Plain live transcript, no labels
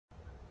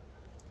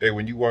Hey,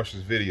 when you watch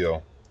this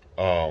video,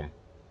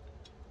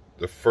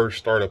 the first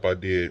startup I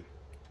did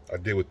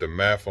with the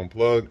math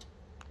unplugged.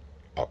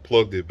 I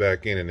plugged it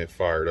back in and it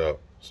fired up.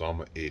 So I'm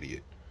an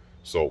idiot.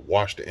 So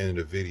watch the end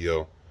of the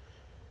video.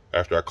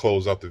 After I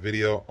close out the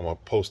video, I'm gonna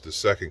post the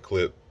second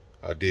clip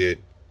I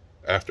did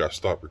after I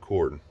stopped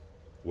recording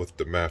with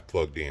the math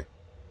plugged in.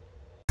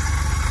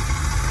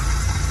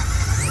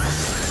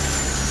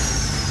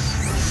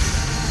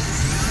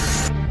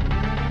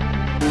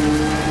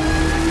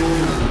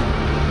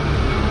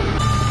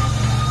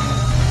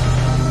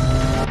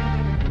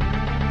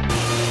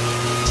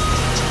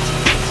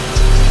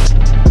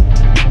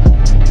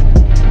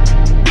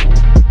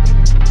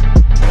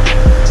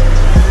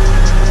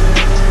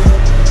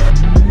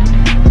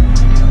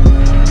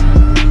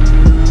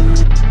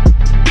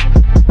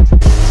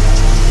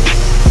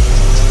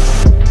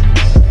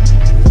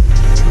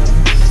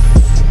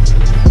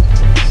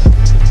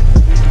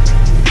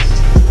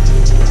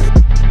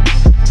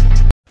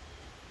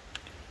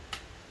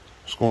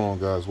 What's going on,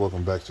 guys?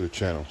 Welcome back to the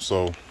channel.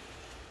 So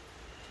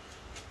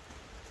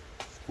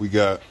we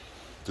got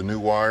the new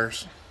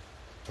wires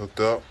hooked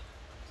up.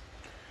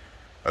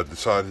 I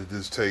decided to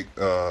just take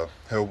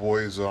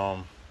Hellboy's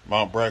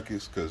mount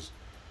brackets because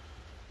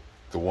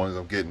the ones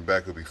I'm getting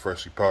back will be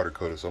freshly powder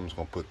coated, so I'm just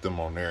gonna put them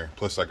on there.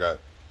 Plus I got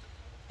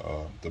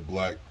the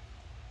black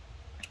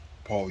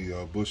poly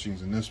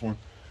bushings in this one,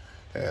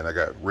 and I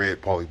got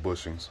red poly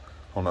bushings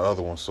on the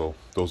other one, so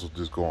those will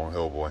just go on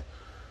Hellboy.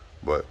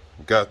 But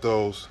we got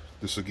those.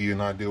 This will give you an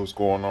idea what's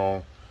going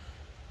on.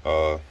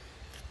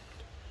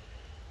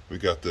 We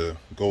got the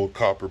gold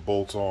copper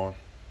bolts on.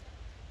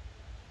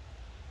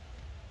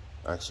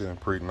 Actually, they're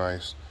pretty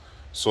nice.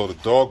 So the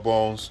dog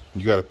bones,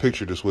 you got to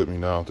picture this with me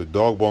now. The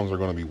dog bones are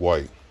going to be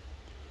white.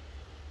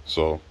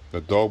 So the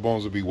dog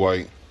bones will be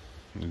white,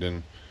 and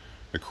then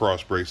the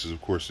cross braces,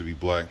 of course, will be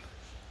black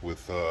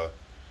with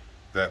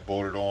that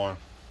bolted on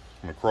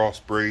the cross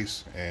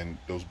brace, and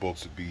those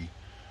bolts would be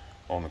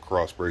on the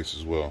cross brace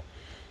as well.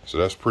 So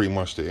that's pretty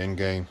much the end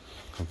game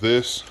of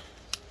this.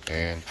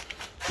 And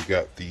we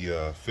got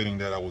the fitting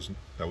that was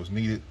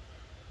needed.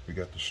 We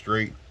got the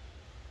straight.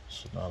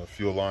 So now the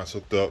fuel line's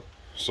hooked up,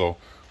 so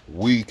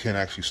we can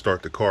actually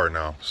start the car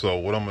now. So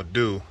what I'm gonna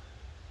do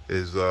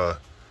is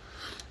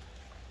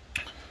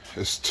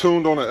it's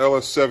tuned on the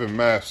LS7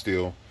 math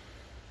still.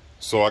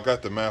 So I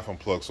got the math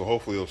unplugged, so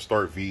hopefully it'll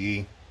start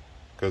VE,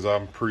 because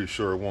I'm pretty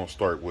sure it won't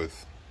start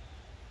with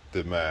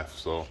the math.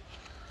 So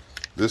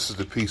this is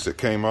the piece that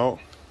came out.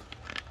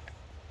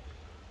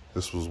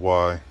 This was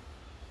why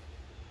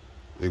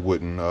it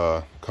wouldn't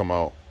come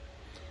out.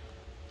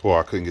 Well,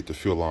 I couldn't get the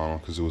fuel on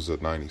because it was at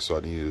 90, so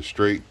I needed it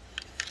straight.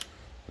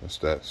 That's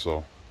that.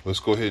 So let's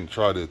go ahead and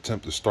try to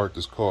attempt to start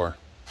this car,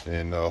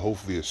 and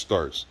hopefully it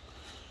starts.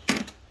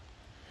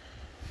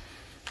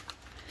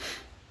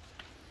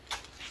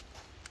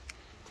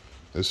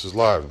 This is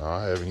live now.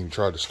 I haven't even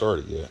tried to start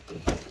it yet. So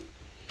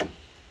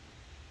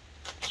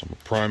I'm gonna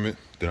prime it,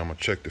 then I'm gonna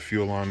check the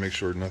fuel line, make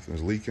sure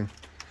nothing's leaking,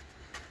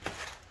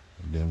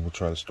 and then we'll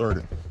try to start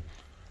it.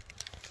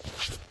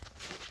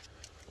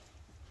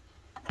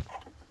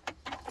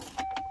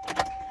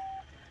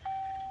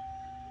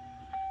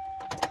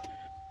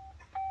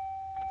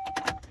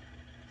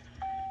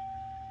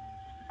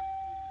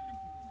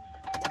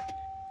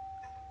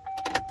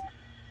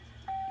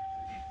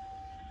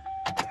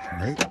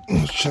 Alright,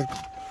 let's check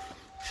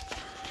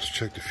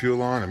the fuel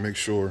line and make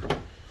sure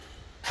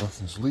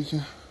nothing's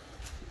leaking.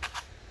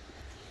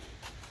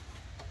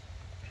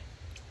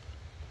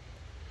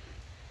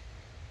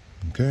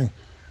 Okay,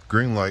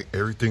 green light,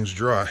 everything's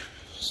dry.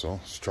 So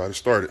let's try to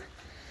start it.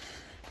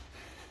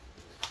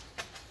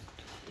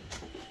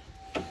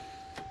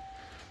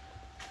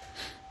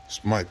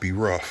 This might be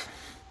rough.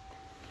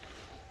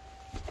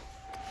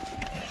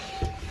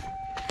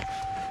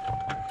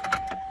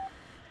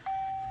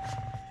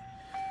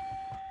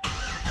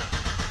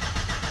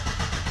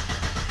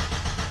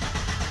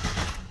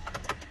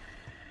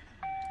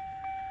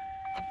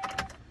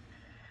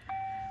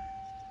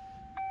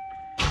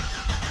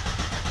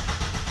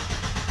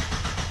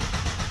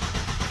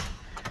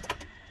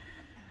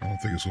 I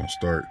don't think it's gonna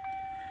start.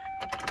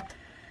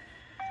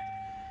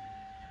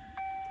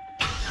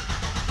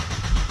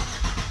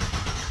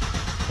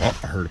 Oh,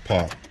 I heard a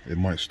pop. It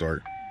might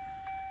start.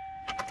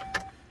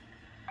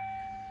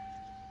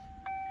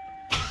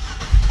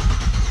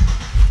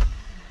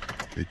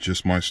 It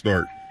just might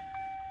start.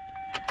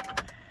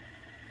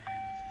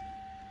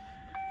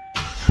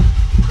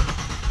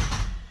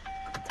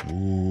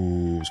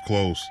 Ooh, it was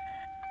close.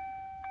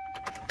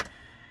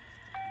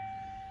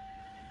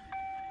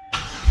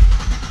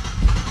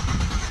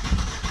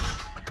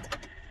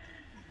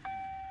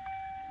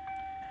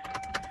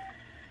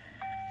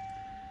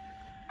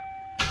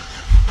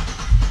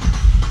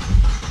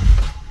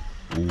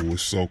 Ooh,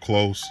 it's so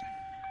close.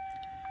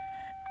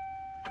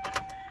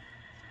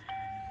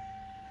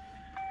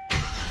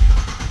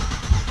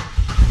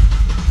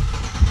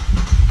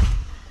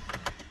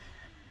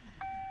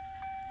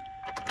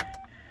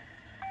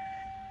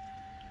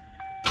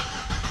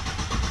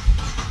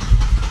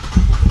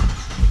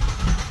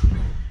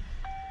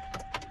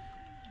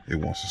 It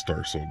wants to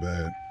start so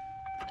bad.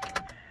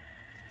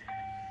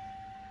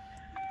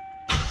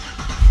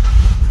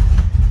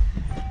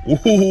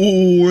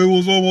 Ooh, it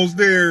was almost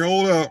there.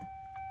 Hold up.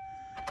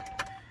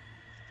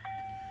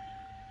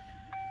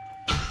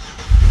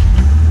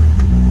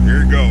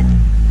 Here we go.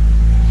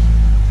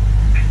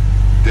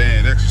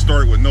 Damn, that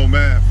started with no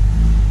math.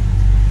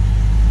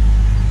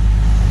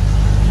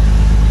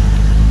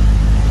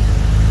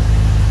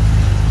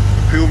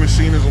 The peel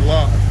machine is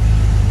alive.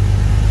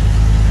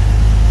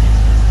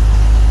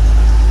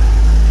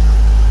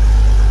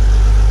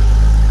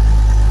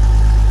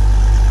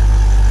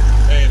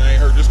 Hey, and I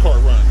ain't heard this car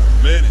run in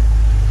a minute.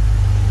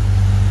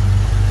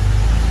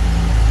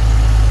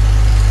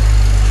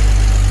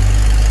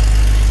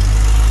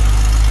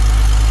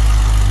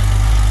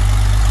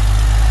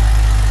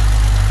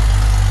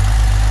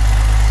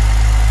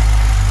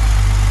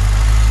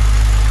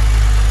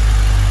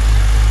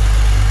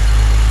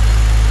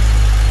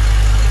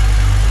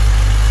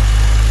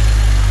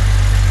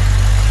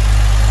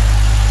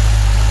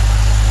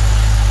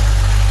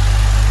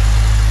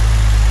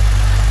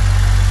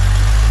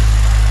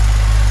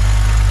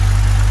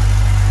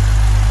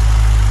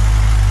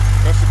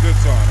 Good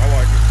sign. I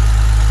like it.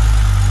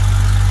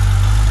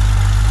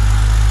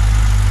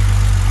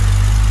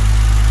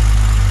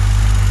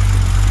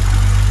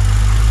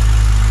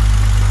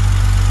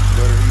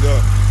 Let her heat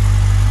up.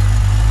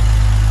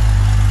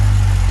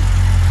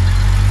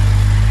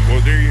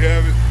 Well, there you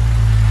have it.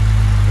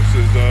 This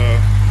is the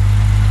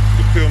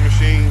peel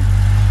machine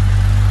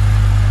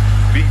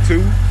V2.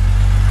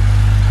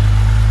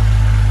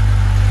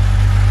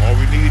 All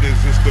we need is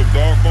just the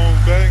dog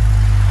bones back,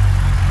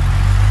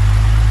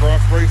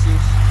 cross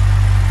braces,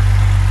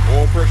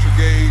 oil pressure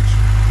gauge,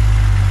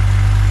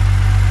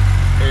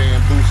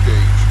 and boost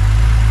gauge.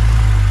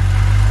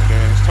 And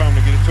then it's time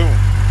to get it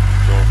tuned.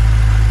 So,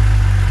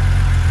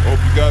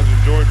 hope you guys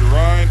enjoyed the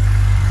ride.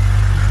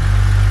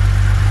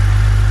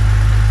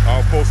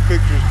 I'll post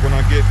pictures when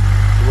I get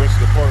the rest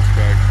of the parts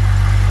back,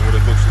 what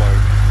it looks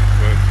like.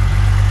 But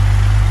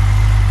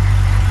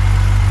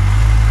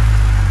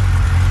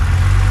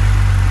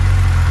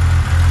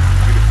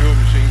get the field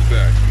machines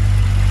back.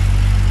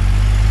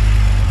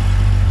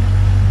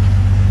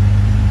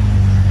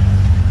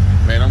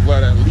 Man, I'm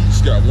glad I at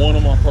least got one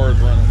of my cars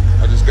running.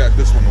 I just got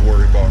this one to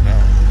worry about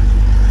now.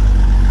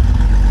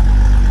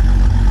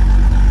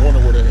 Wonder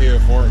where the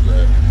AFR is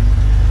at.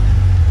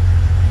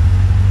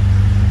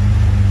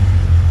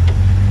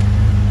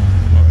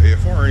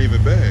 AFR ain't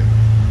even bad.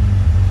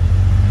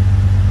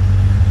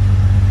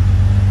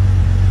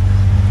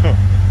 Huh.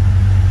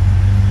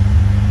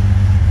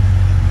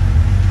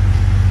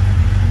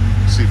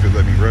 Let's see if it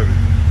let me rev it.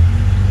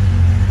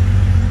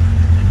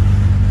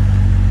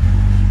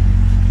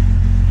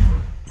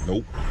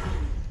 Nope.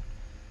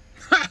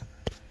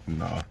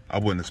 Nah, I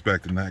wasn't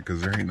expecting that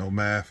because there ain't no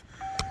math.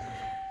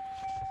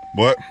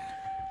 But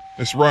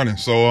it's running,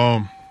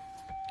 so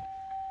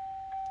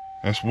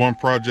that's one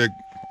project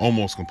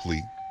almost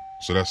complete.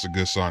 So that's a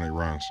good sign it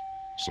runs.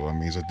 So that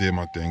means I did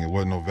my thing. It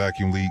wasn't no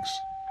vacuum leaks,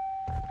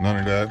 none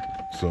of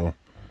that. So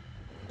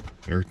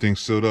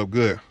everything's sealed up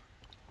good.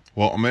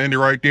 Well, I'm gonna end it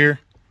right there.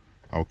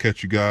 I'll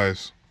catch you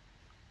guys.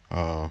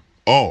 Oh,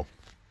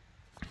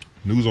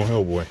 news on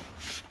Hellboy.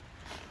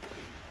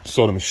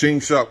 So the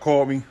machine shop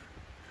called me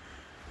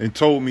and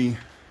told me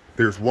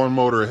there's one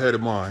motor ahead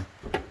of mine,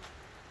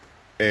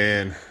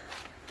 and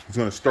he's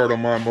gonna start on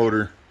my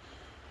motor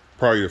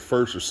probably the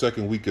first or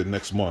second week of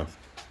next month,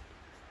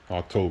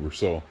 October.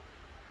 So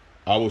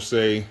I would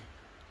say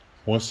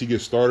once he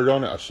gets started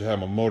on it, I should have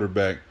my motor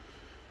back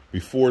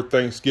before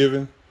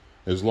Thanksgiving,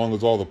 as long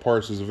as all the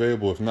parts is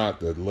available. If not,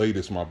 the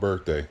latest my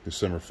birthday,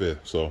 December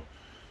 5th. So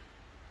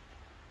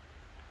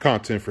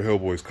content for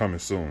Hellboy is coming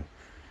soon.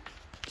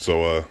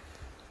 So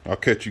I'll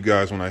catch you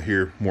guys when I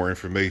hear more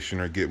information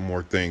or get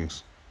more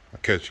things. I'll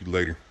catch you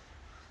later.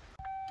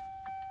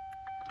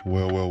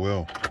 Well.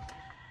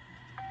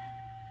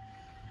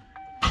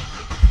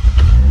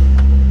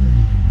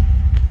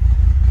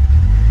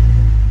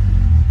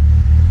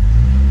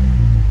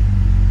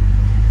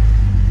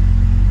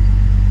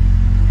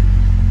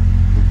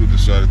 Look who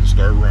decided to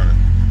start running.